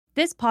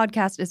This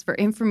podcast is for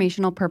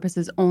informational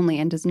purposes only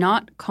and does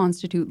not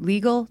constitute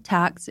legal,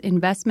 tax,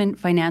 investment,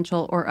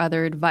 financial, or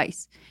other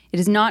advice. It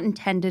is not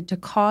intended to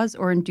cause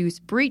or induce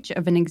breach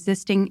of an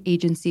existing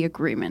agency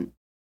agreement.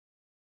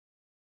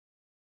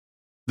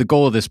 The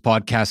goal of this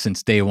podcast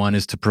since day one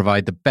is to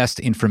provide the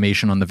best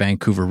information on the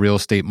Vancouver real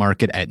estate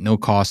market at no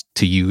cost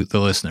to you, the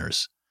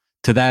listeners.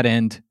 To that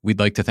end, we'd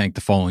like to thank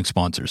the following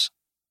sponsors.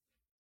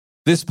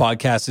 This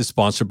podcast is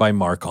sponsored by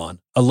Marcon,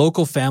 a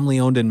local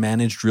family-owned and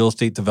managed real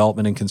estate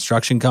development and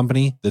construction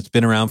company that's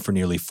been around for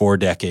nearly 4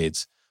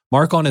 decades.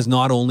 Marcon is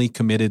not only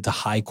committed to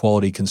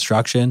high-quality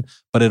construction,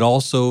 but it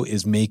also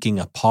is making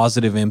a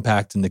positive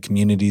impact in the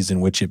communities in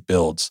which it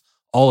builds,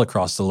 all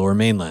across the Lower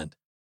Mainland.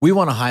 We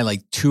want to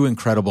highlight 2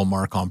 incredible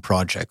Marcon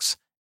projects.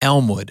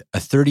 Elmwood, a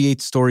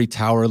 38-story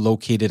tower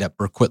located at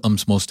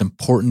Burquitlam's most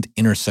important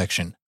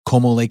intersection,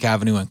 Como Lake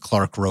Avenue and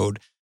Clark Road.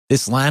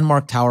 This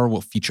landmark tower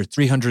will feature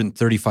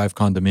 335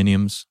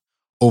 condominiums,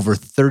 over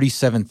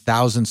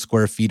 37,000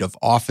 square feet of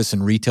office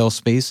and retail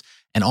space,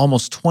 and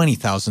almost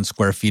 20,000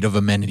 square feet of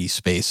amenity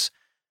space.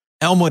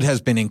 Elmwood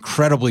has been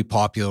incredibly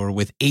popular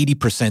with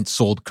 80%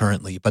 sold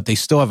currently, but they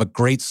still have a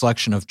great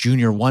selection of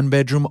junior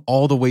 1-bedroom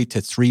all the way to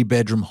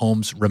 3-bedroom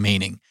homes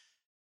remaining.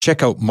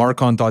 Check out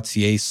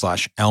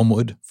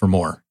marcon.ca/Elmwood for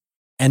more.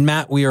 And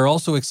Matt, we are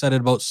also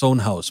excited about Sohn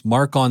House,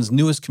 Marcon's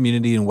newest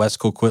community in West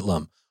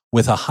Coquitlam.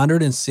 With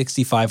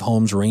 165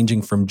 homes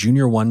ranging from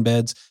junior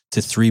 1-beds to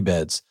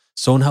 3-beds,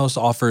 Sohn House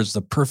offers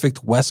the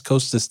perfect West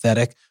Coast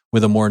aesthetic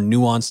with a more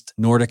nuanced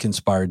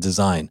Nordic-inspired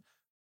design.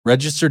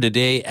 Register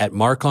today at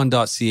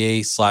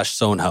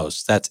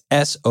marcon.ca/Sohnhaus. That's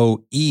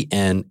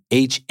SOENHAUS.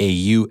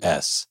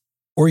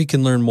 Or you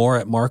can learn more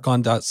at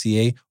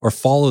marcon.ca or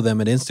follow them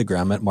at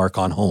Instagram at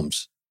Marcon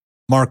Homes.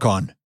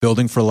 Marcon,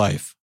 building for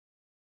life.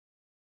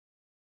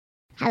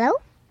 Hello?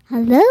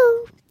 Hello?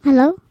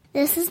 Hello?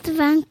 This is the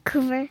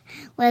Vancouver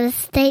Real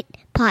Estate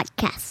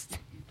Podcast.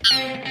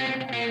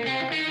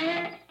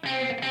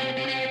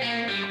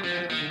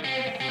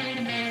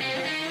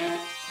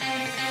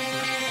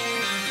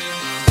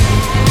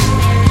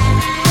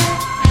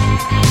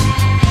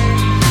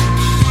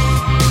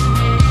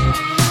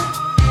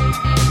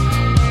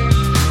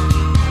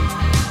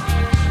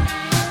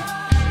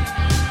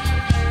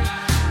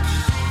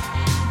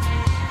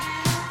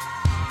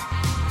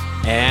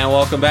 And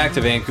welcome back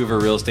to Vancouver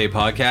Real Estate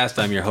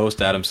Podcast. I'm your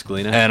host, Adam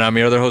Scalina. And I'm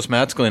your other host,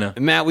 Matt Scalina.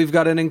 Matt, we've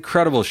got an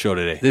incredible show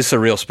today. This is a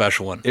real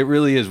special one. It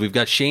really is. We've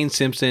got Shane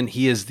Simpson.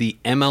 He is the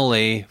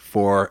MLA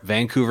for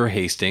Vancouver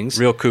Hastings.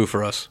 Real coup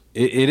for us.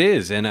 It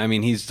is. And I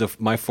mean, he's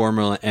my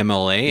former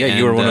MLA. Yeah, and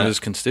you were one of his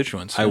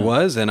constituents. I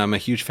was, and I'm a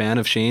huge fan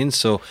of Shane's.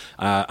 So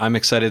I'm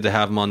excited to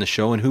have him on the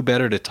show. And who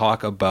better to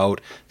talk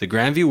about the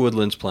Grandview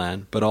Woodlands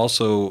plan, but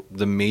also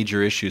the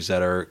major issues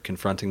that are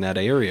confronting that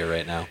area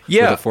right now with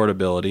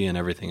affordability and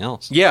everything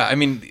else. Yeah, I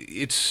mean,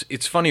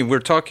 it's funny. We're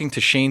talking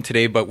to Shane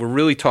today, but we're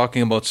really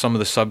talking about some of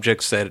the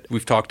subjects that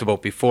we've talked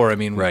about before. I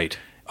mean, right.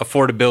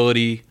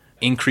 Affordability,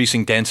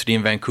 increasing density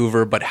in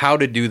Vancouver, but how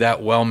to do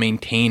that while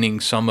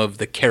maintaining some of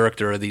the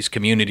character of these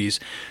communities.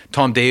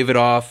 Tom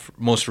Davidoff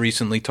most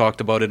recently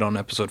talked about it on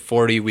episode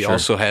 40. We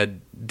also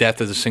had Death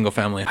as a Single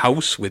Family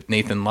House with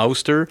Nathan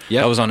Lauster.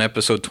 Yep. That was on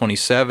episode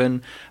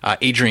 27.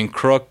 Adrian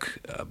Crook,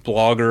 a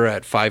blogger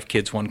at 5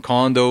 Kids, 1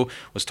 Condo,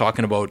 was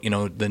talking about, the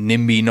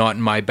NIMBY not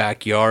in my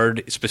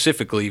backyard,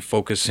 specifically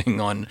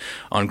focusing on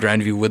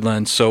Grandview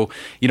Woodlands. So,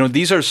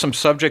 these are some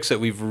subjects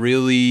that we've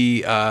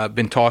really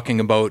been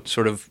talking about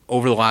sort of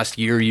over the last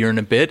year and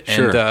a bit.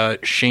 Sure. And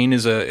Shane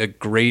is a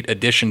great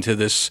addition to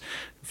this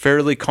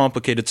fairly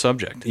complicated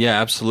subject. Yeah,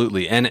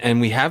 absolutely.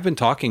 And we have been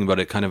talking about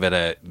it kind of at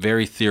a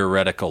very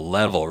theoretical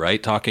level,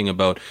 right? Talking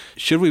about,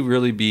 should we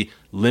really be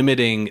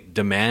limiting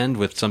demand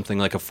with something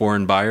like a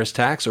foreign buyer's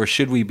tax, or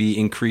should we be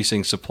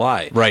increasing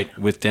supply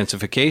with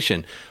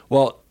densification?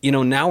 Well,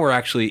 now we're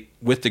actually,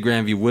 with the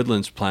Grandview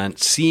Woodlands plan,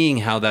 seeing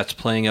how that's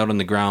playing out on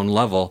the ground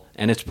level,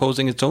 and it's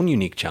posing its own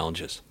unique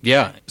challenges.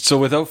 Yeah. So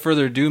without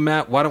further ado,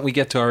 Matt, why don't we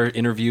get to our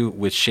interview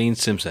with Shane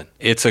Simpson?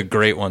 It's a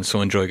great one, so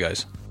enjoy,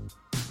 guys.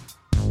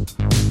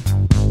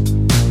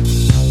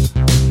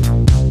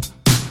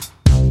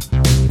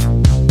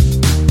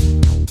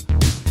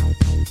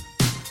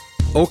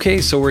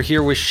 Okay, so we're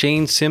here with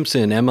Shane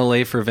Simpson,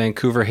 MLA for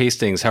Vancouver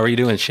Hastings. How are you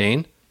doing,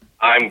 Shane?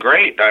 I'm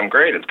great.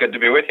 It's good to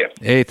be with you.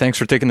 Hey, thanks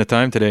for taking the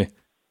time today.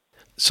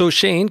 So,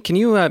 Shane, can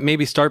you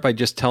maybe start by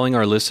just telling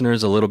our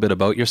listeners a little bit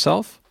about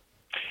yourself?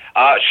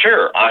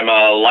 Sure. I'm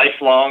a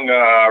lifelong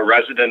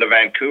resident of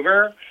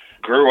Vancouver.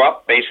 Grew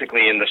up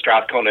basically in the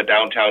Strathcona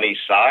downtown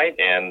east side,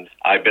 and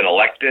I've been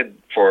elected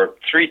for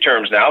 3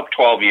 terms now,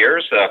 12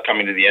 years,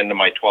 coming to the end of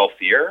my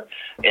 12th year.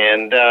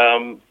 And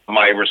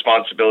my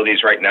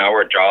responsibilities right now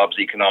are jobs,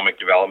 economic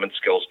development,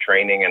 skills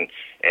training,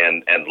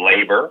 and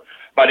labor.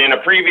 But in a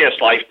previous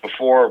life,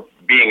 before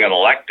being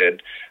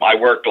elected, I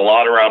worked a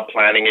lot around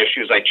planning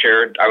issues. I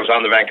was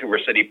on the Vancouver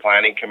City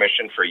Planning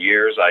Commission for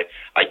years. I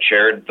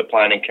chaired the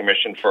Planning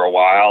Commission for a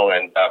while,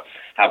 and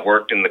have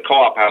worked in the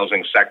co-op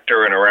housing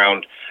sector and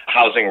around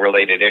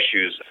housing-related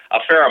issues a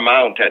fair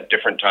amount at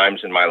different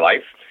times in my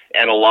life.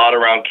 and a lot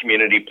around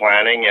community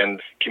planning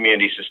and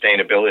community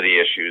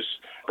sustainability issues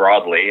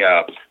broadly,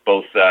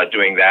 both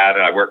doing that,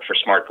 and I worked for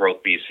Smart Growth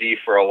BC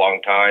for a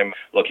long time,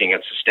 looking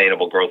at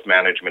sustainable growth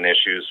management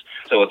issues.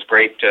 So it's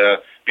great to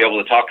be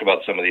able to talk about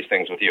some of these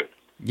things with you.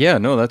 Yeah,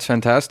 no, that's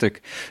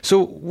fantastic.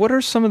 So what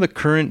are some of the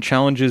current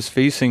challenges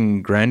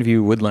facing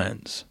Grandview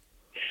Woodlands?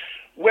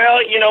 Well,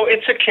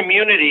 it's a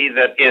community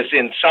that is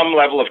in some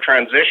level of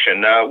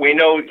transition. We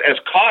know as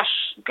costs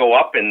go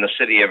up in the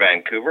city of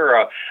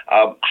Vancouver,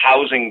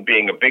 housing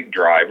being a big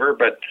driver,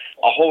 but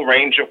a whole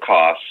range of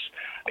costs,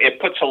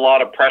 it puts a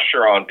lot of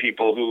pressure on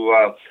people who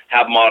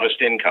have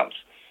modest incomes.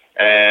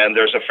 And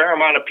there's a fair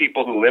amount of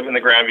people who live in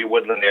the Grandview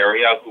Woodland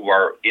area who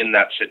are in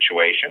that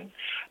situation.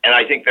 And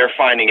I think they're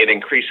finding it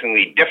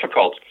increasingly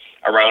difficult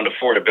around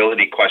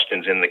affordability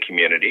questions in the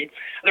community.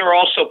 There are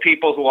also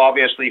people who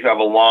obviously have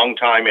a long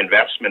time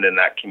investment in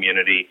that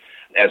community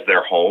as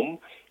their home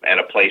and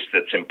a place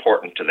that's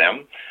important to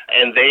them.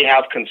 And they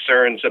have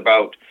concerns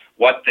about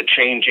what the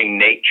changing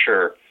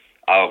nature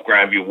of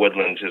Grandview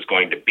Woodlands is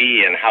going to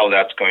be and how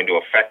that's going to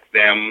affect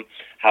them,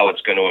 how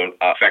it's going to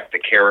affect the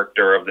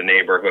character of the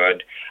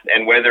neighborhood,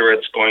 and whether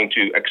it's going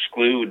to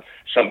exclude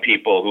some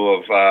people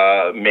who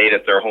have made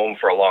it their home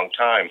for a long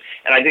time.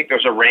 And I think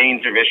there's a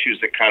range of issues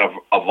that kind of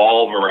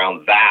evolve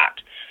around that.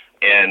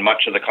 And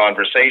much of the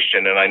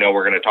conversation, and I know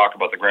we're going to talk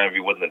about the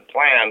Grandview Woodland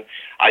Plan,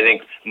 I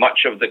think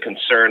much of the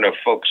concern of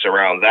folks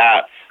around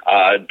that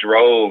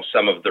drove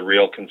some of the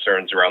real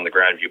concerns around the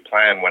Grandview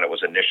Plan when it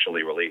was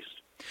initially released.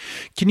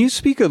 Can you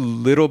speak a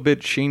little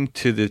bit, Shane,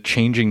 to the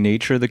changing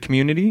nature of the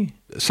community?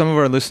 Some of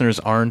our listeners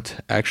aren't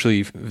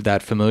actually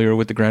that familiar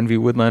with the Grandview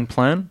Woodland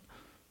Plan.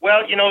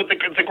 Well,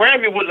 the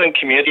Grandview Woodland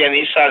community on the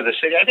east side of the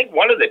city, I think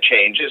one of the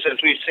changes, as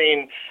we've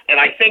seen, and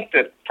I think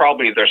that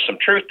probably there's some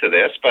truth to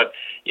this, but,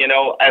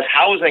 as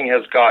housing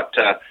has got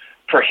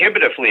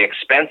prohibitively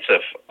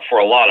expensive for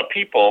a lot of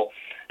people,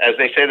 as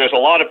they say, there's a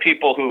lot of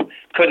people who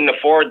couldn't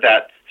afford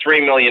that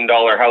 $3 million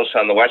house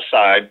on the west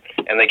side,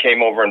 and they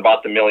came over and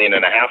bought the $1.5 million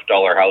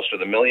house or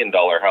the $1 million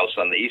house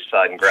on the east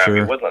side in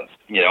Grandview Woodlands,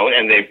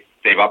 and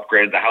they've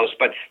upgraded the house.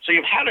 But so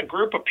you've had a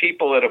group of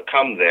people that have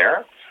come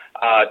there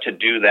to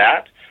do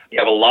that. You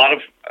have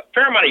a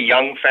fair amount of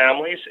young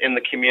families in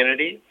the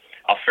community,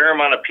 a fair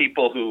amount of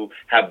people who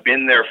have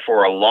been there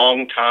for a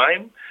long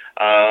time.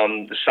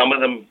 Some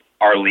of them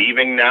are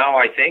leaving now,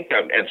 I think,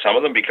 and some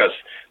of them because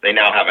they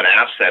now have an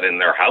asset in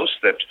their house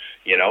that,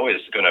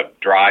 is going to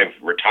drive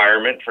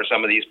retirement for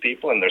some of these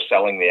people, and they're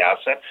selling the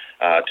asset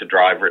to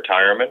drive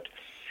retirement.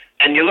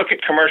 And you look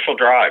at Commercial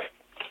Drive.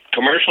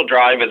 Commercial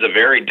Drive is a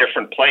very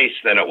different place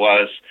than it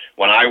was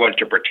when I went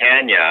to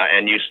Britannia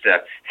and used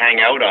to hang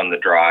out on the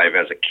drive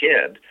as a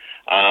kid.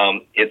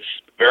 It's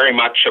very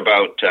much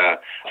about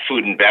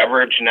food and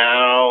beverage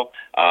now,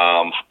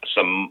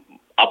 some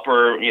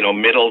upper,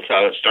 middle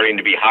to starting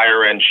to be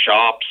higher end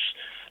shops.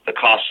 The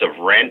costs of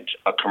rent,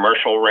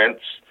 commercial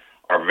rents,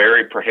 are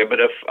very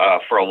prohibitive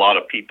for a lot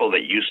of people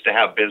that used to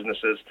have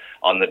businesses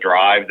on the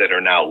drive that are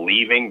now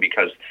leaving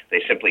because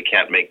they simply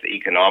can't make the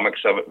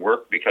economics of it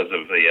work because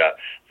of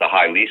the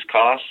high lease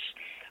costs.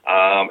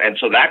 And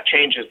so that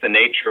changes the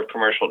nature of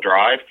Commercial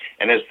Drive.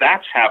 And as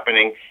that's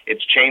happening,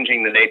 it's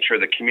changing the nature of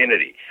the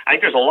community. I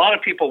think there's a lot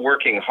of people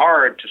working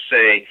hard to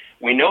say,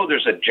 we know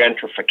there's a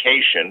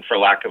gentrification, for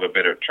lack of a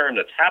better term,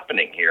 that's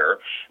happening here,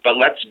 but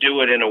let's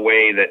do it in a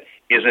way that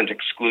isn't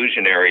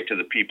exclusionary to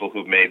the people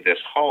who've made this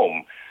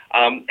home.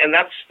 And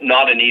that's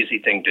not an easy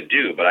thing to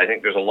do, but I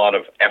think there's a lot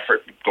of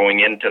effort going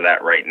into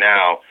that right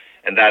now.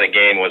 And that,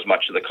 again, was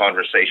much of the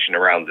conversation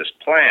around this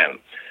plan.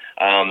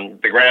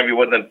 The Grandview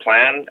Woodland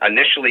Plan,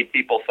 initially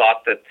people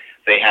thought that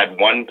they had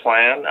one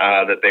plan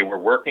that they were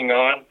working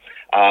on.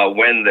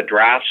 When the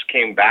drafts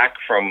came back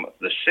from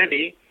the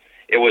city,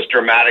 it was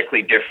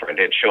dramatically different.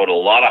 It showed a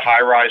lot of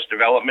high-rise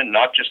development,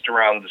 not just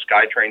around the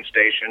SkyTrain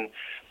station,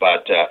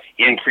 but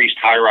increased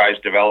high-rise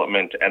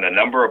development and a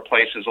number of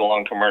places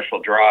along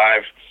Commercial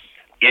Drive,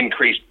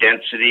 increased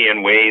density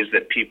in ways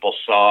that people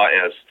saw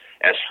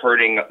as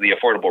hurting the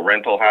affordable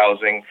rental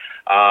housing,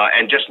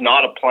 and just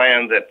not a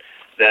plan that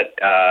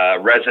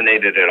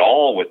resonated at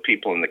all with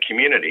people in the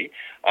community.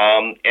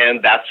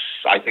 And that's,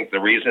 I think, the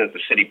reason that the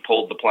city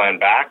pulled the plan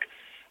back,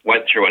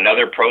 went through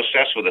another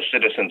process with a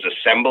citizens'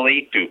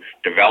 assembly to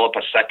develop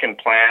a second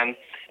plan,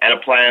 and a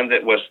plan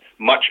that was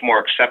much more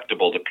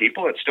acceptable to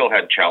people. It still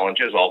had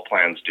challenges, all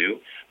plans do,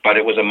 but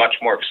it was a much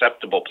more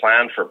acceptable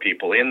plan for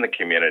people in the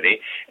community,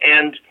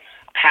 and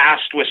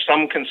passed with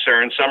some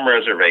concern, some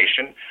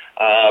reservation,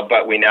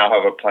 but we now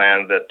have a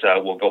plan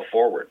that will go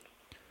forward.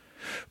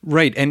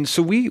 Right. And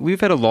so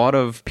we've had a lot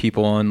of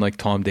people on, like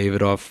Tom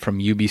Davidoff from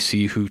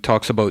UBC, who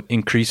talks about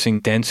increasing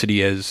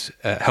density as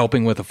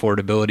helping with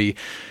affordability.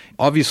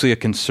 Obviously, a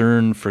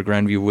concern for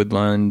Grandview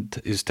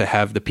Woodland is to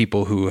have the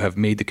people who have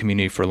made the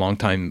community for a long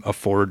time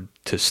afford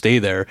to stay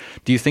there.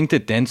 Do you think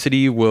that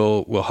density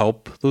will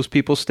help those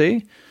people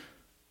stay?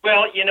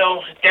 Well,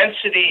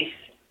 density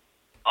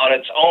on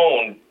its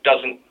own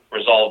doesn't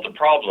resolve the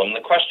problem.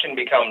 The question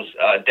becomes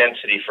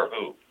density for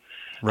who?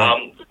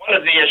 Right. One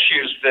of the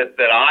issues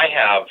that I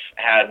have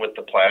had with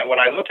the plan, when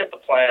I look at the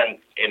plan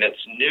in its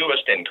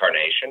newest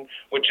incarnation,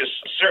 which is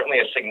certainly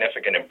a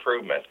significant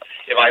improvement,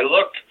 if I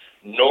look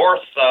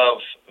north of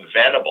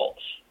Venables,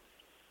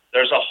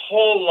 there's a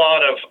whole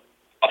lot of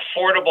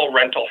affordable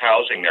rental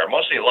housing there,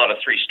 mostly a lot of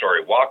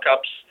three-story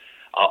walk-ups,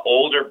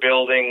 older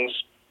buildings,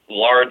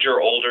 larger,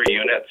 older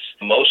units,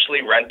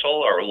 mostly rental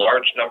or a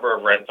large number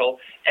of rental,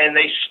 and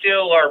they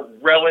still are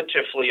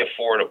relatively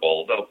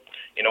affordable, though,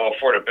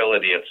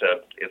 affordability,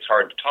 it's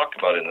hard to talk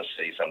about in the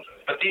city sometimes.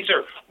 But these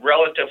are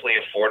relatively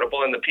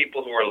affordable, and the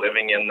people who are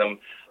living in them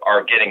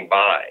are getting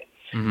by.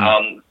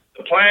 Mm-hmm.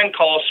 The plan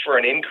calls for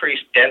an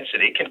increased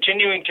density,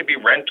 continuing to be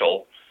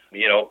rental,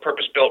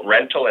 purpose-built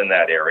rental in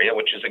that area,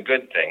 which is a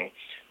good thing,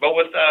 but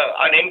with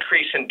an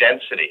increase in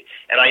density.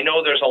 And I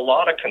know there's a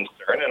lot of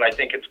concern, and I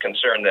think it's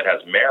concern that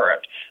has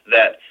merit,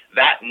 that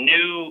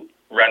new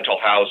rental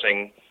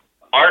housing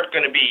aren't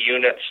going to be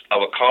units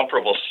of a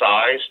comparable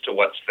size to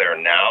what's there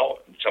now,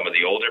 some of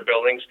the older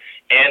buildings,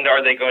 and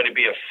are they going to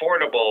be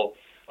affordable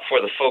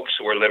for the folks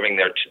who are living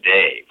there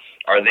today?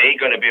 Are they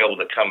going to be able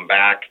to come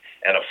back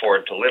and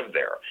afford to live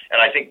there?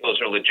 And I think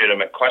those are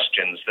legitimate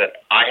questions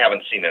that I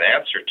haven't seen an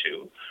answer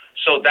to.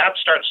 So that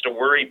starts to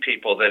worry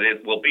people that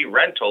it will be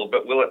rental,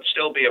 but will it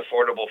still be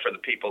affordable for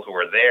the people who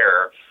are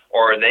there,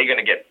 or are they going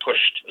to get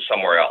pushed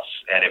somewhere else?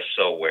 And if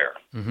so, where?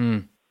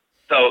 Mm-hmm.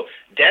 So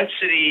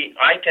density,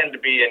 I tend to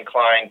be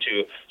inclined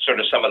to sort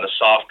of some of the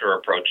softer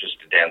approaches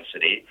to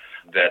density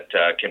that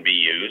can be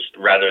used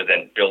rather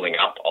than building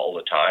up all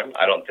the time.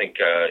 I don't think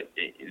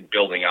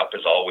building up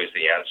is always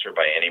the answer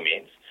by any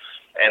means.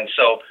 And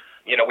so,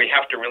 we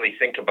have to really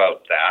think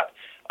about that.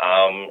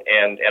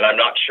 And I'm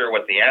not sure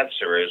what the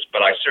answer is,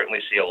 but I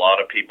certainly see a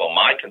lot of people,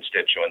 my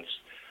constituents,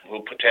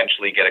 who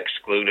potentially get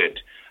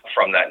excluded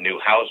from that new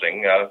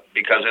housing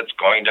because it's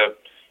going to,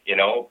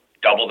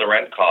 double the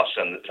rent costs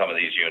in some of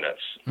these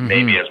units, mm-hmm.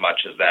 maybe as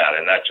much as that,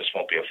 and that just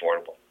won't be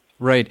affordable.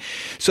 Right.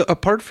 So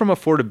apart from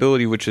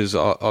affordability, which is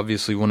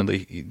obviously one of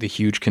the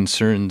huge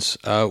concerns,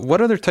 what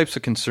other types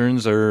of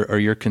concerns are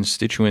your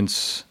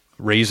constituents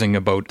raising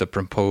about the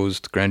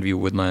proposed Grandview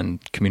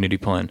Woodland Community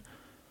Plan?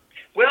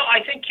 Well,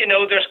 I think,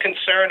 there's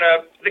concern.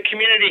 The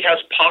community has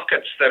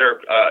pockets that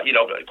are,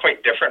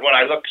 quite different. When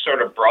I look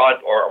sort of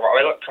broad, or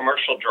I look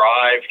Commercial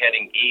Drive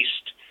heading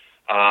east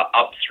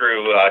up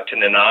through to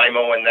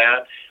Nanaimo and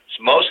that, it's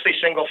mostly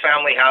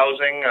single-family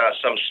housing,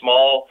 some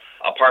small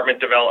apartment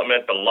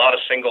development, but a lot of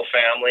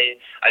single-family.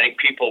 I think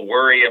people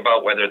worry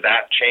about whether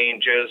that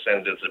changes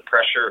and there's a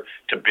pressure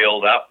to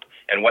build up,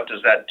 and what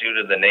does that do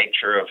to the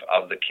nature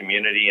of the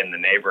community and the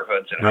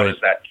neighborhoods, and how does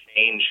that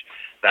change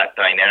that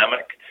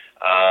dynamic?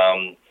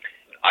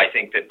 I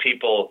think that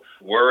people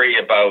worry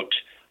about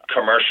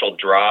Commercial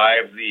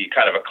Drive, the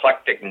kind of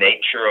eclectic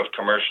nature of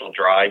Commercial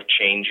Drive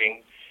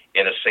changing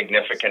in a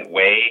significant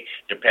way,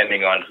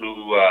 depending on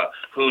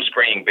who's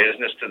bringing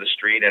business to the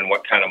street and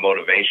what kind of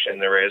motivation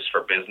there is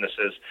for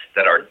businesses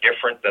that are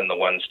different than the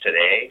ones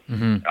today,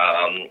 mm-hmm.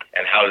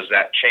 And how does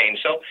that change?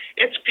 So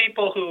it's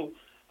people who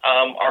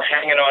are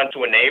hanging on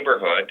to a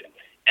neighborhood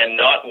and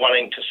not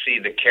wanting to see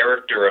the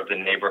character of the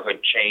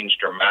neighborhood change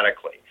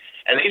dramatically.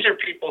 And these are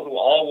people who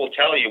all will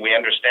tell you, we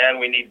understand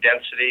we need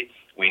density,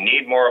 we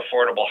need more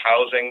affordable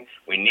housing,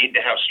 we need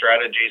to have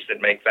strategies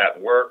that make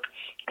that work,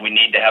 we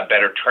need to have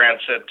better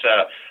transit,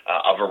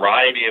 a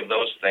variety of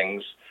those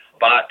things,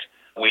 but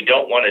we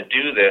don't want to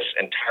do this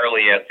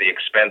entirely at the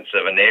expense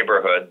of a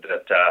neighborhood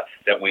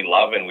that we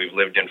love and we've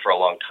lived in for a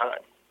long time.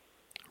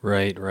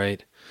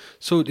 Right.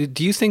 So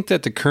do you think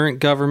that the current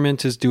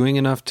government is doing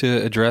enough to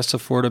address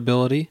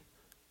affordability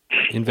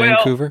in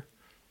Vancouver?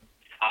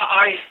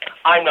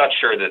 I'm not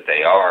sure that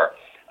they are.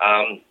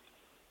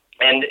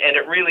 And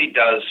it really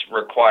does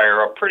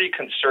require a pretty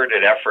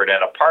concerted effort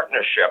and a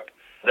partnership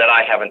that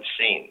I haven't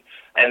seen.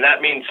 And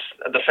that means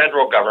the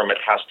federal government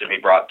has to be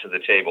brought to the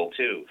table,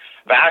 too.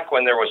 Back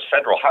when there was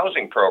federal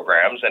housing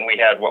programs and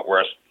we had what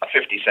were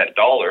 50-cent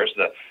dollars,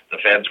 the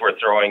feds were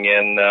throwing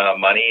in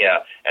money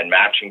and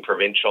matching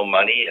provincial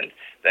money, and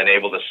then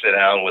able to sit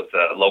down with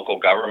local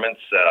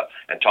governments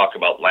and talk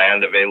about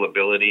land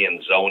availability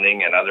and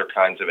zoning and other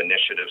kinds of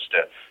initiatives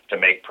to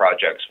make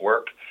projects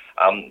work.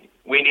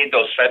 We need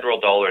those federal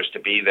dollars to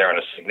be there in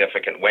a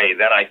significant way.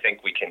 Then I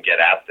think we can get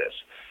at this.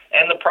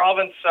 And the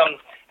province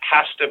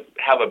has to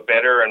have a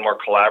better and more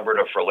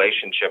collaborative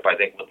relationship, I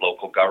think, with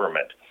local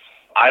government.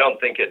 I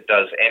don't think it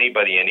does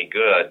anybody any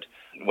good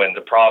when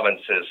the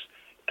province is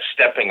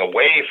stepping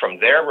away from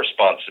their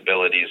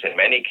responsibilities in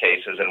many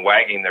cases and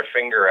wagging their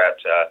finger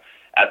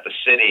at the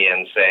city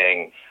and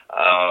saying,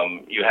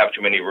 you have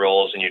too many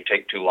rules and you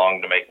take too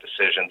long to make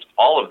decisions.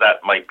 All of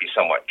that might be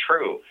somewhat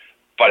true,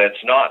 but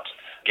it's not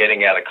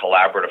getting at a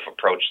collaborative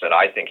approach that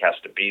I think has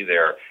to be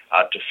there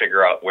to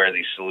figure out where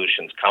these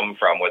solutions come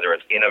from, whether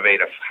it's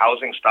innovative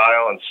housing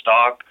style and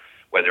stock,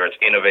 whether it's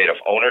innovative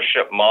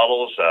ownership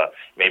models,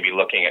 maybe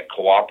looking at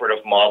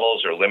cooperative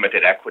models or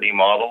limited equity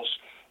models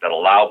that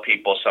allow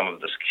people some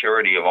of the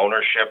security of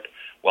ownership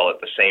while at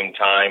the same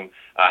time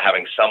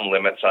having some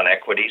limits on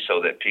equity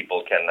so that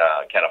people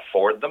can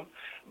afford them.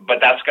 But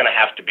that's going to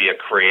have to be a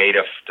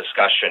creative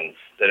discussion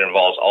that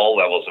involves all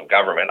levels of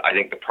government. I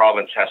think the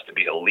province has to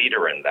be a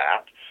leader in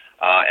that,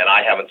 and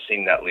I haven't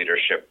seen that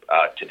leadership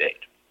to date.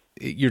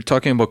 You're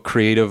talking about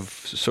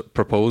creative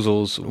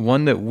proposals.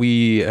 One that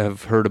we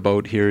have heard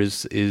about here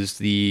is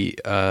the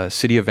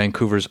City of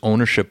Vancouver's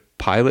ownership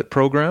pilot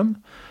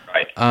program.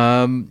 Right.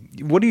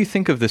 What do you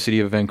think of the City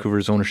of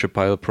Vancouver's ownership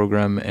pilot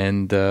program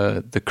and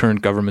the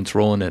current government's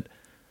role in it?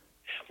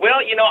 Well,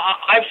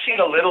 I've seen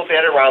a little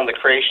bit around the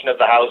creation of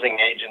the housing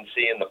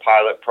agency and the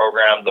pilot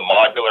program, the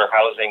modular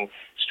housing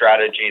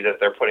strategy that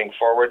they're putting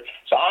forward.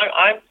 So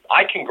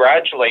I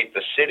congratulate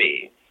the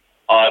city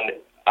on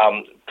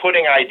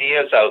putting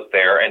ideas out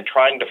there and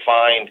trying to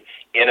find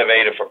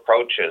innovative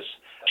approaches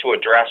to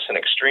address an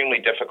extremely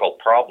difficult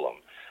problem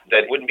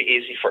that wouldn't be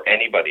easy for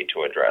anybody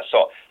to address.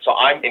 So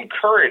I'm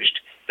encouraged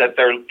that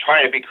they're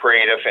trying to be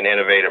creative and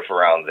innovative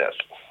around this.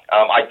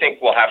 I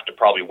think we'll have to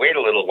probably wait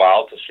a little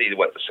while to see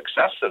what the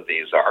success of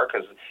these are,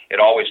 because it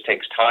always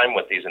takes time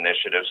with these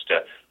initiatives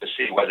to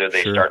see whether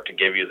they start to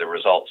give you the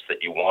results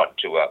that you want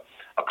to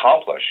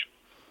accomplish.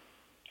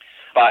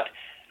 But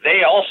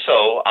they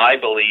also, I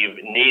believe,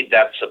 need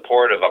that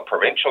support of a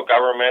provincial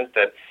government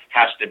that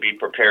has to be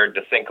prepared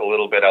to think a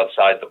little bit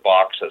outside the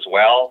box as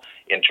well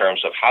in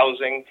terms of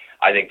housing.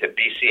 I think that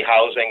BC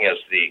Housing, as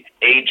the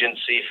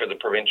agency for the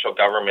provincial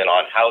government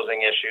on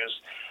housing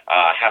issues,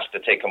 has to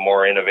take a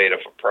more innovative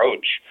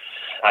approach.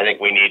 I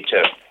think we need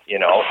to,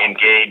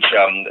 engage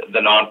the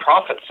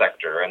nonprofit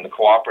sector and the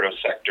cooperative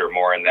sector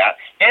more in that.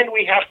 And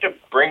we have to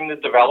bring the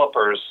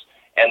developers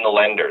and the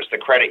lenders. The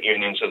credit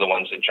unions are the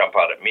ones that jump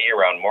out at me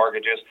around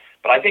mortgages.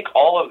 But I think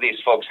all of these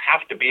folks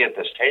have to be at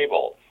this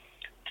table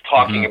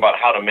talking about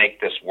how to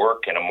make this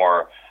work in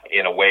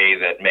a way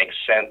that makes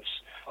sense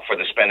for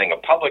the spending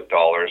of public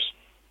dollars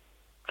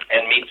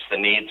and meets the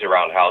needs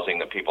around housing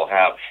that people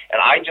have.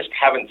 And I just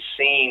haven't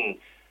seen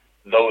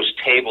those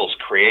tables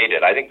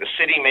created. I think the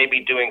city may be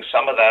doing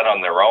some of that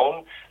on their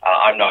own.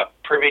 I'm not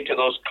privy to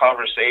those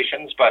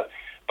conversations, but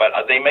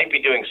they may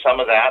be doing some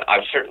of that.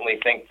 I certainly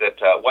think that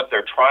what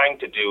they're trying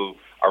to do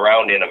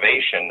around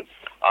innovation,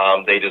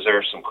 they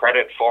deserve some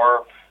credit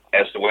for.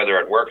 As to whether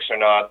it works or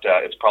not,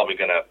 it's probably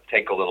going to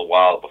take a little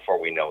while before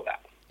we know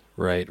that.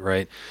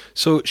 Right.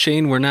 So,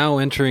 Shane, we're now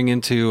entering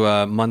into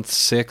month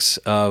 6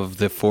 of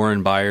the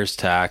foreign buyers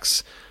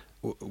tax.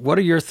 What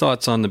are your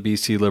thoughts on the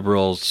BC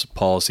Liberals'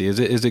 policy? Is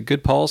it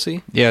good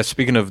policy? Yeah,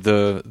 speaking of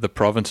the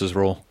province's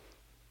role.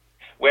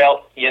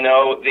 Well,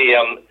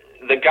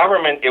 the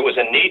government, it was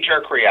a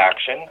knee-jerk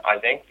reaction. I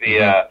think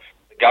the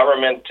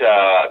government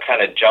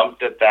kind of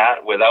jumped at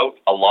that without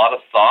a lot of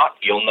thought.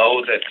 You'll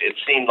know that it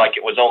seemed like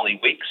it was only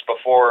weeks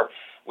before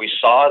we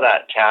saw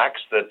that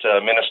tax that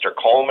Minister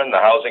Coleman, the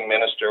housing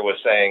minister, was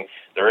saying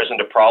there isn't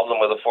a problem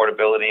with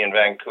affordability in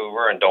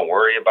Vancouver and don't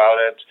worry about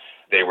it.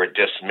 They were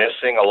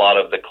dismissing a lot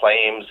of the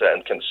claims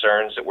and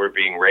concerns that were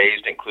being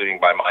raised, including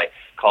by my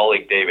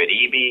colleague David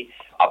Eby,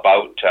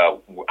 about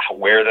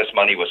where this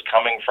money was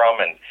coming from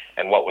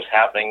and what was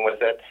happening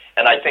with it.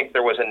 And I think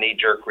there was a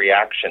knee-jerk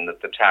reaction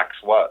that the tax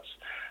was.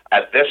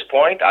 At this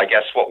point, I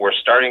guess what we're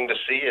starting to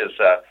see is,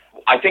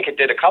 I think it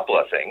did a couple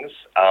of things.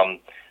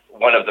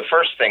 One of the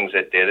first things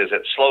it did is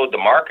it slowed the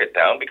market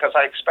down, because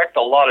I expect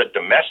a lot of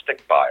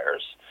domestic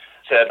buyers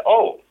said,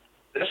 oh,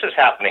 this is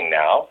happening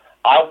now.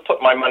 I'll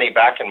put my money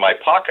back in my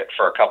pocket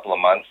for a couple of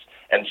months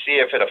and see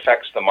if it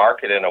affects the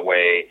market in a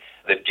way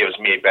that gives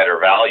me a better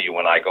value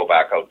when I go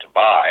back out to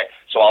buy.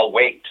 So I'll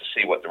wait to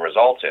see what the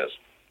result is.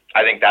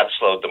 I think that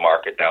slowed the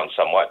market down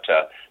somewhat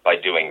by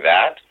doing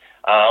that.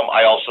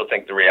 I also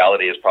think the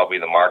reality is probably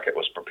the market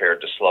was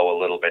prepared to slow a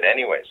little bit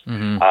anyways.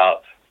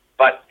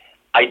 But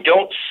I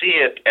don't see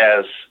it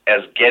as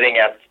getting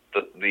at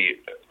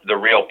the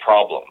real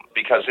problem,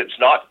 because it's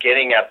not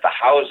getting at the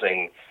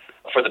housing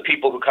for the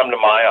people who come to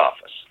my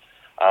office.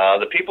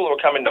 The people who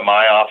are coming to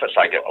my office,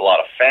 I get a lot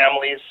of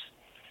families,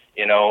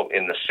 in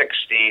the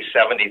 $60,000,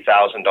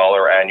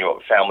 $70,000 annual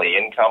family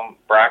income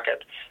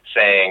bracket,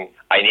 saying,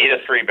 I need a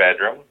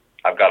 3-bedroom.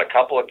 I've got a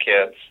couple of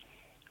kids.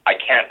 I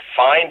can't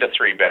find a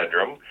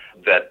 3-bedroom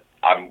that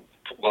I'm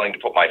willing to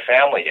put my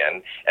family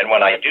in. And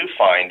when I do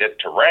find it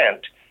to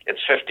rent, it's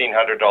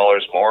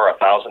 $1,500 more,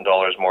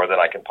 $1,000 more than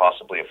I can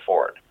possibly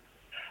afford.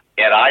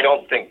 And I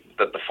don't think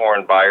that the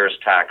foreign buyers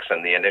tax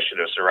and the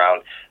initiatives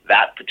around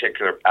that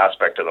particular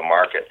aspect of the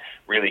market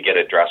really get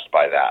addressed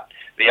by that.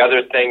 The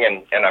other thing,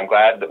 and I'm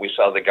glad that we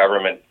saw the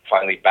government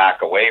finally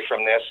back away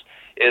from this,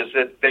 is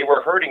that they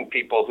were hurting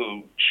people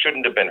who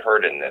shouldn't have been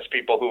hurt in this.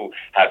 People who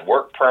had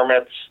work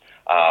permits,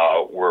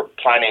 were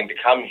planning to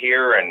come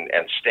here and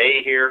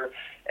stay here,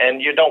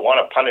 and you don't want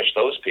to punish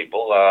those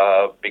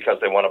people because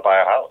they want to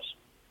buy a house.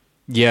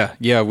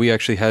 Yeah, we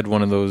actually had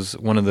one of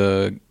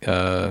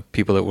the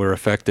people that were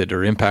affected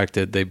or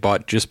impacted. They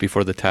bought just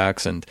before the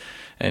tax, and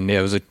yeah,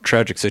 it was a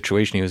tragic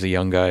situation. He was a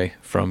young guy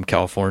from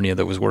California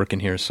that was working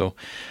here. So,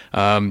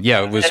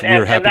 it was. We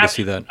were happy to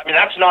see that. I mean,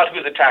 that's not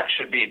who the tax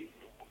should be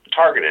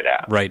targeted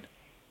at. Right.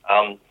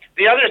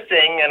 The other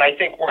thing, and I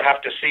think we'll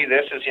have to see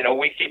this, is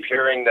we keep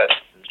hearing that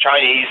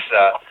Chinese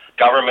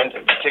government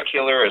in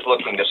particular is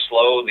looking to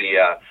slow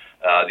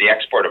the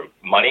export of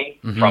money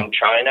from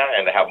China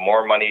and to have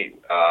more money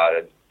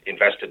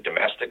invested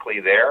domestically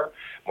there,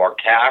 more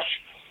cash.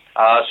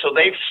 So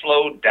they've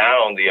slowed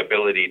down the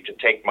ability to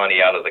take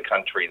money out of the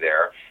country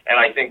there, and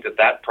I think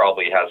that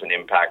probably has an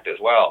impact as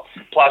well.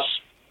 Plus,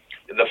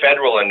 the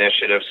federal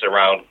initiatives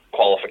around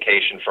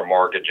qualification for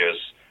mortgages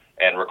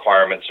and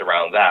requirements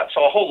around that.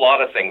 So a whole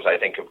lot of things I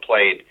think have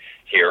played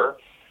here,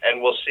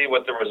 and we'll see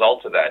what the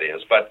result of that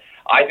is. But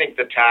I think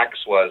the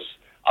tax was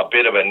a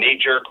bit of a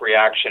knee-jerk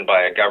reaction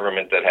by a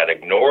government that had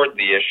ignored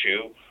the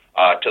issue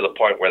to the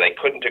point where they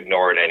couldn't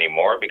ignore it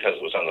anymore because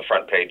it was on the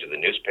front page of the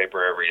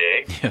newspaper every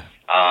day. Yeah.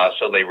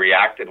 So they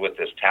reacted with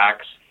this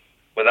tax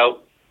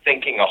without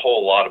thinking a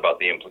whole lot about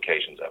the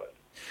implications of it.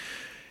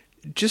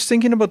 Just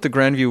thinking about the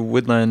Grandview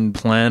Woodland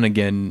plan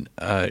again,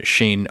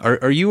 Shane,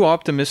 are you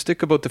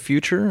optimistic about the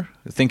future?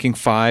 Thinking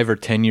 5 or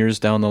 10 years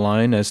down the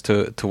line as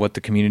to what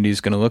the community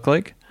is going to look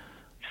like?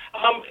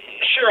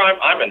 Sure,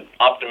 I'm an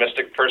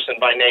optimistic person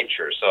by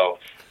nature, so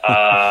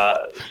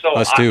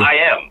Us too. I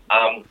am.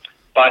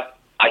 But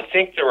I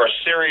think there are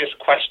serious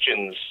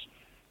questions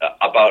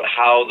about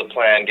how the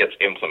plan gets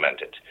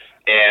implemented,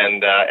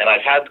 and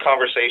I've had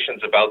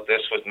conversations about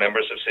this with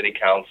members of City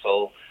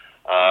Council.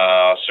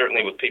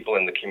 Certainly with people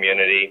in the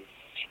community.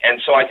 And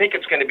so I think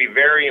it's going to be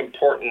very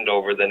important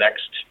over the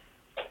next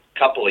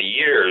couple of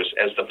years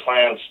as the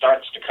plan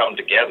starts to come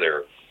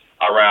together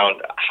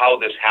around how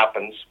this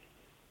happens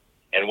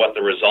and what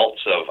the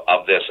results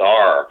of this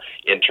are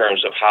in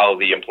terms of how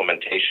the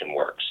implementation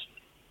works.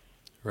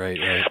 Right.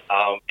 And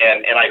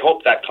I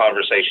hope that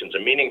conversation's a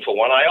meaningful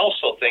one. I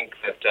also think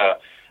that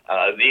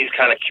these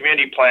kind of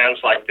community plans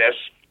like this,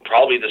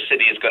 probably the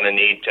city is going to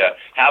need to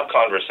have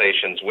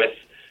conversations with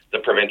the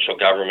provincial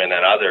government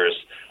and others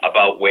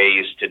about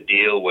ways to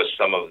deal with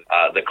some of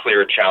the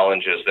clear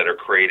challenges that are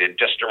created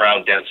just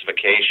around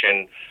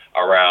densification,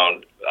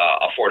 around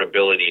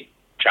affordability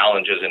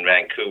challenges in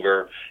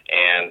Vancouver,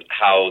 and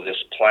how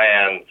this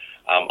plan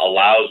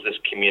allows this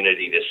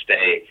community to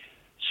stay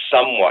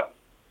somewhat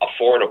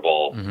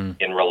affordable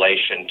in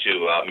relation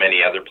to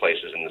many other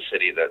places in the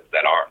city that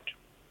aren't.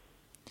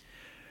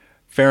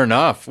 Fair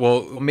enough.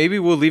 Well, maybe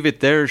we'll leave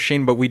it there,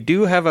 Shane, but we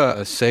do have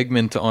a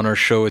segment on our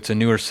show. It's a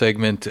newer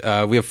segment.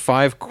 We have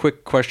 5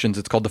 quick questions.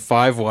 It's called the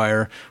 5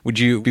 Wire. Would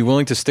you be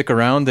willing to stick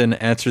around and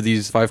answer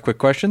these 5 quick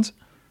questions?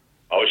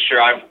 Oh,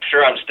 sure. I'm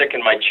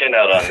sticking my chin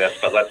out on this,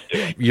 but let's do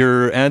it.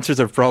 Your answers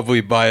are probably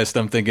biased,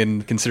 I'm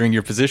thinking, considering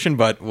your position,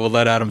 but we'll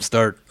let Adam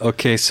start.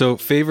 Okay, so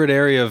favorite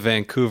area of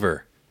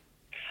Vancouver?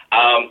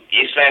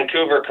 East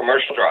Vancouver,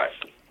 Commercial Drive.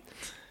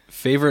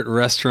 Favorite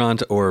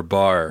restaurant or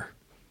bar?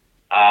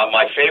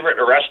 My favorite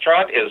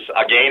restaurant is,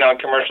 again, on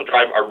Commercial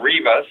Drive,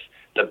 Arriva's,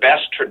 the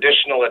best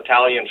traditional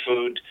Italian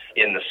food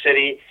in the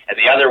city. And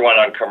the other one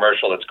on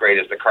Commercial that's great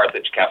is the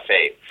Carthage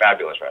Cafe.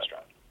 Fabulous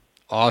restaurant.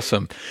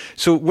 Awesome.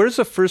 So where's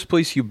the first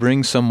place you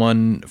bring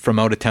someone from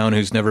out of town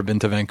who's never been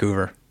to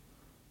Vancouver?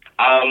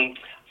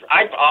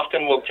 I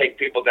often will take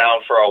people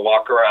down for a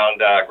walk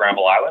around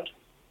Granville Island.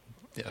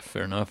 Yeah,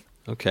 fair enough.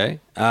 Okay.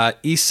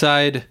 East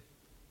Side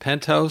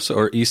penthouse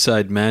or East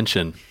Side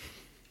mansion?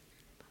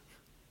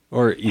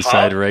 Or East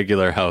Side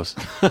regular house?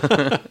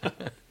 I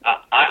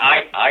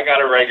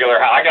got a regular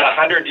house. I got a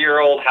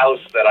 100-year-old house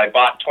that I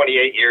bought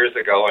 28 years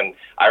ago, and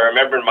I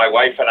remember my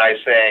wife and I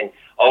saying,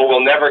 "Oh,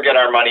 we'll never get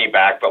our money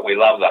back, but we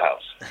love the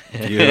house."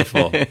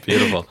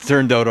 Beautiful.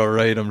 Turned out all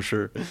right, I'm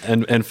sure.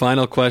 And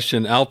final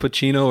question, Al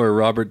Pacino or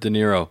Robert De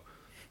Niro?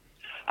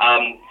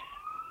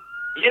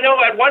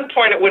 At one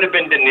point it would have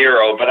been De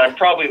Niro, but I'm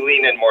probably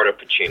leaning more to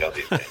Pacino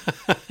these days.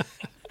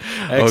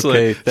 Excellent.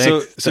 Okay,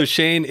 thanks. So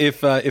Shane,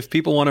 if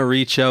people want to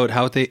reach out,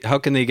 how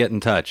can they get in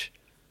touch?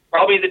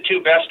 Probably the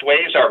 2 best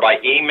ways are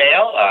by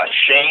email,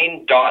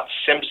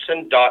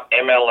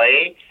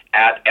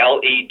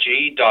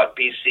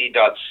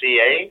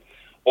 shane.simpson.mla@leg.bc.ca,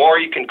 or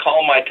you can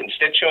call my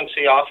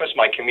constituency office,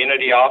 my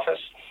community office,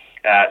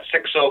 at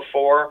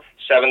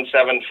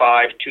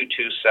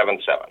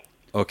 604-775-2277.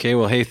 Okay,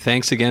 well, hey,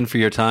 thanks again for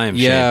your time,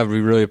 Shane. Yeah,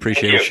 we really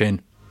appreciate it, Shane.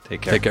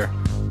 Take care. Take care.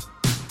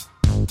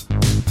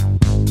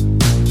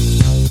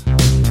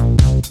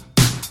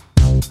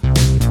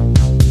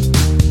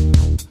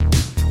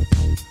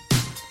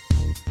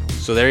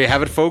 So there you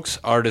have it, folks.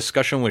 Our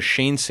discussion with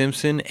Shane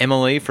Simpson,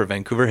 MLA for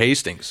Vancouver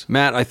Hastings.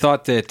 Matt, I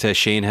thought that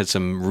Shane had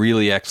some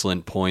really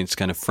excellent points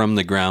kind of from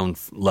the ground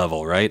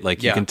level, right?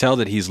 Like you can tell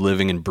that he's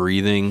living and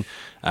breathing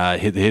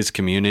his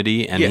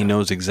community, and he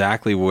knows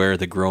exactly where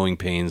the growing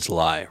pains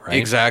lie, right?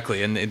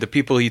 Exactly, and the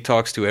people he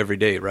talks to every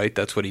day, right?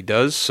 That's what he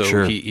does. So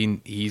sure.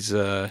 he's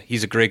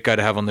a great guy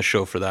to have on the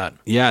show for that.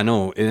 Yeah,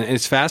 no,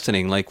 it's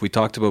fascinating. Like we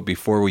talked about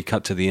before we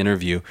cut to the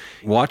interview,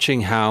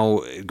 watching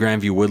how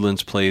Grandview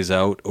Woodlands plays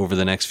out over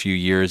the next few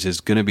years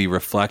is going to be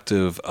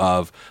reflective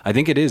of, I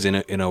think it is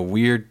in a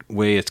weird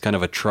way, it's kind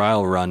of a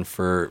trial run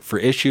for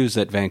issues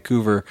that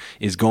Vancouver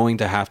is going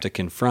to have to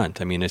confront.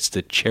 I mean, it's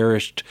the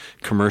cherished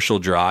commercial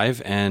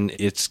drive, and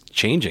it's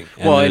changing.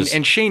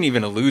 And Shane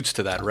even alludes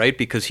to that, right?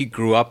 Because he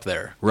grew up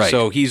there. Right.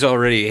 So he's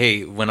already,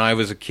 hey, when I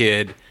was a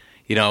kid,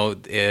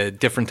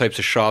 different types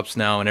of shops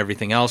now and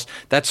everything else.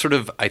 That's sort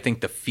of, I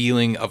think, the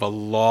feeling of a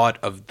lot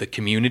of the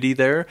community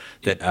there,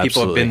 that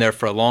people have been there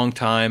for a long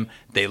time.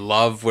 They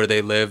love where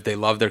they live. They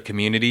love their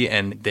community,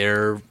 and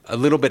they're a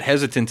little bit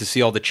hesitant to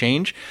see all the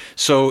change.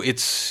 So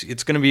it's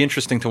going to be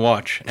interesting to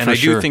watch. And I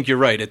do think you're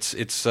right.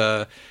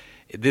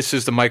 This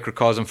is the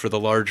microcosm for the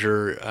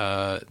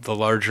larger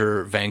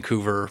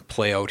Vancouver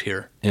play out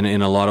here.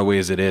 In a lot of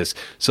ways it is.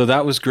 So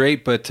that was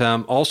great. But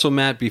also,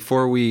 Matt,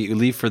 before we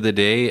leave for the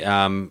day,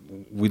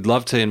 we'd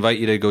love to invite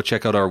you to go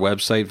check out our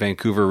website,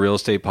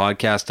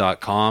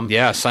 VancouverRealEstatePodcast.com.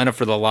 Yeah, sign up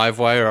for the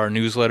Livewire, our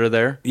newsletter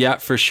there. Yeah,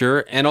 for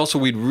sure. And also,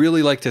 we'd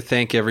really like to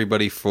thank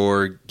everybody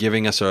for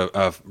giving us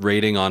a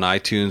rating on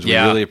iTunes. We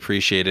really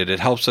appreciate it. It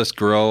helps us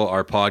grow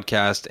our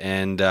podcast.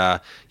 And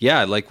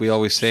like we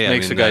always say, it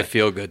makes a guy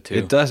feel good too.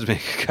 It does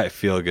make a guy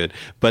feel good.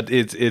 But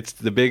it's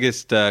the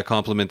biggest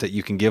compliment that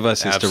you can give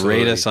us is to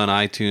rate us on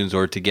iTunes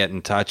or to get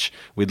in touch.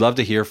 We'd love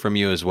to hear from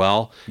you as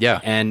well. Yeah.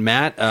 And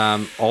Matt,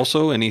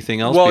 also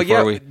anything else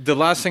the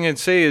last thing I'd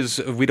say is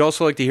we'd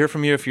also like to hear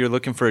from you if you're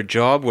looking for a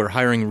job. We're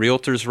hiring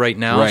realtors right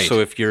now. Right. So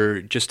if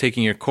you're just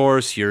taking your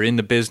course, you're in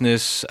the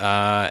business,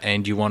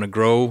 and you want to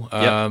grow,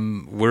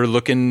 we're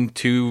looking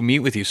to meet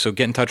with you. So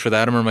get in touch with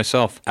Adam or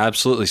myself.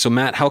 Absolutely. So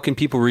Matt, how can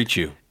people reach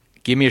you?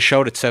 Give me a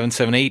shout at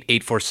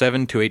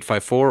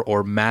 778-847-2854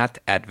 or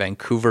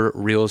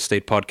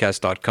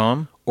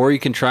matt@VancouverRealEstatePodcast.com. Or you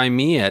can try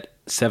me at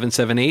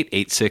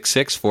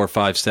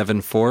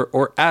 778-866-4574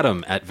 or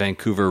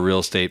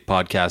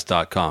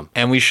Adam@VancouverRealEstatePodcast.com.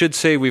 And we should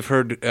say we've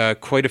heard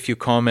quite a few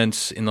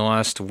comments in the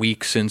last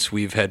week since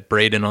we've had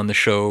Braden on the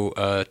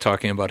show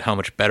talking about how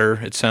much better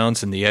it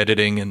sounds and the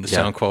editing and the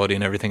sound quality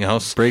and everything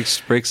else.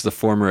 Breaks the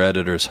former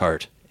editor's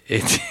heart.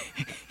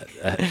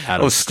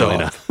 Oh,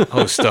 stop.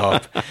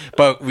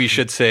 But we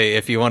should say,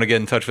 if you want to get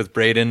in touch with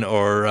Braden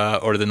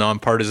or the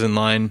nonpartisan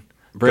line,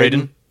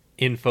 Braden?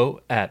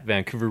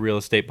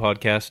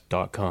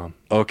 info@VancouverRealEstatePodcast.com.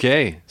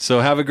 Okay. So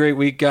have a great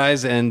week,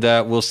 guys, and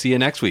we'll see you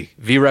next week.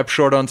 VREP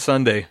short on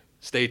Sunday.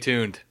 Stay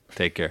tuned.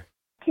 Take care.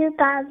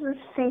 2000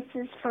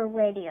 Faces for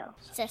Radio.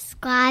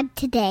 Subscribe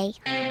today.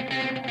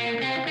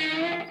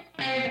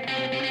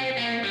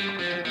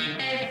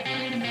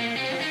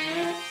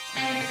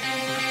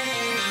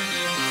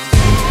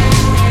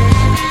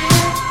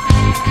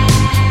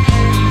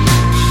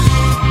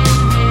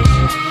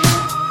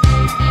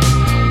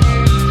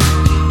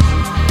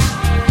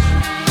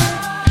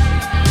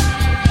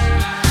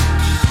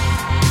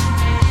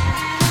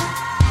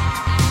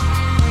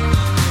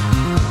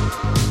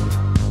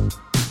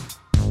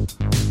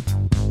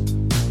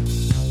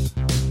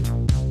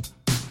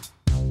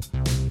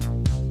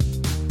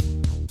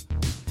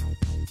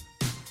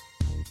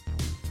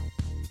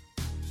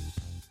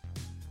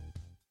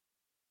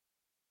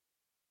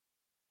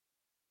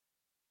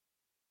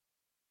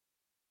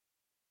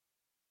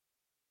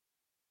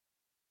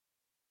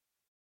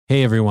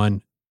 Hey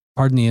everyone,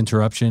 pardon the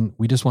interruption.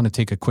 We just want to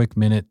take a quick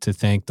minute to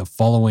thank the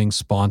following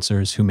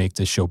sponsors who make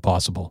this show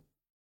possible.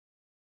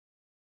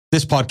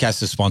 This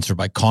podcast is sponsored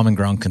by Common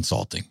Ground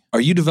Consulting. Are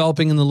you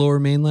developing in the Lower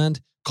Mainland?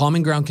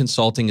 Common Ground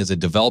Consulting is a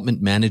development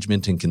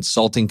management and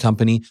consulting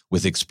company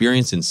with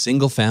experience in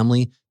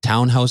single-family,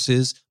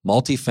 townhouses,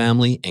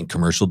 multifamily, and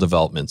commercial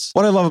developments.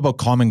 What I love about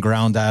Common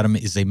Ground, Adam,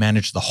 is they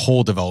manage the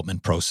whole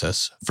development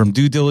process, from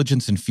due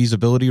diligence and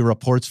feasibility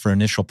reports for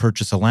initial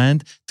purchase of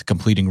land to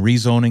completing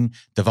rezoning,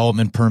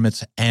 development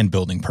permits, and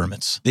building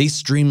permits. They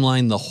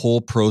streamline the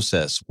whole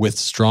process with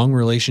strong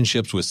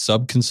relationships with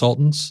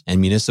sub-consultants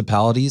and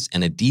municipalities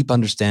and a deep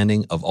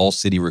understanding of all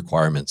city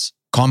requirements.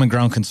 Common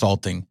Ground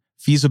Consulting.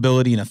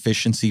 Feasibility and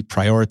efficiency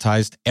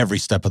prioritized every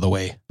step of the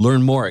way.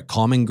 Learn more at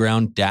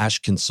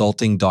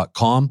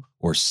commonground-consulting.com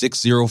or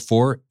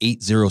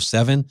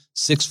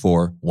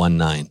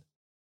 604-807-6419.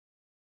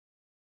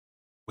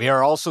 We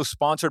are also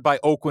sponsored by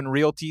Oakwyn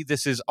Realty.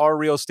 This is our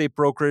real estate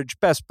brokerage,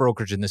 best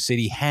brokerage in the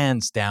city,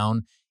 hands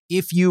down.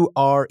 If you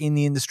are in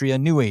the industry, a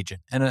new agent,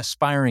 an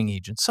aspiring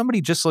agent,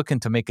 somebody just looking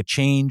to make a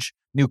change,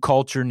 new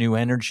culture, new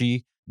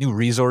energy, new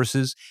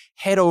resources,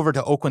 head over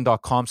to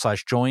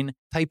oakwyn.com/join,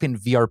 type in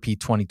VRP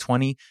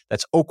 2020.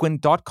 That's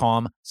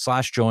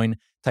oakwyn.com/join,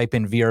 type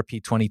in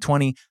VRP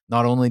 2020.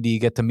 Not only do you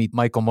get to meet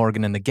Michael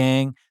Morgan and the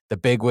gang, the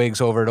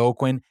bigwigs over at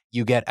Oakwyn,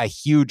 you get a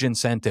huge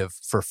incentive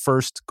for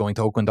first going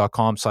to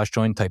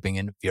oakwyn.com/join, typing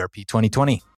in VRP 2020.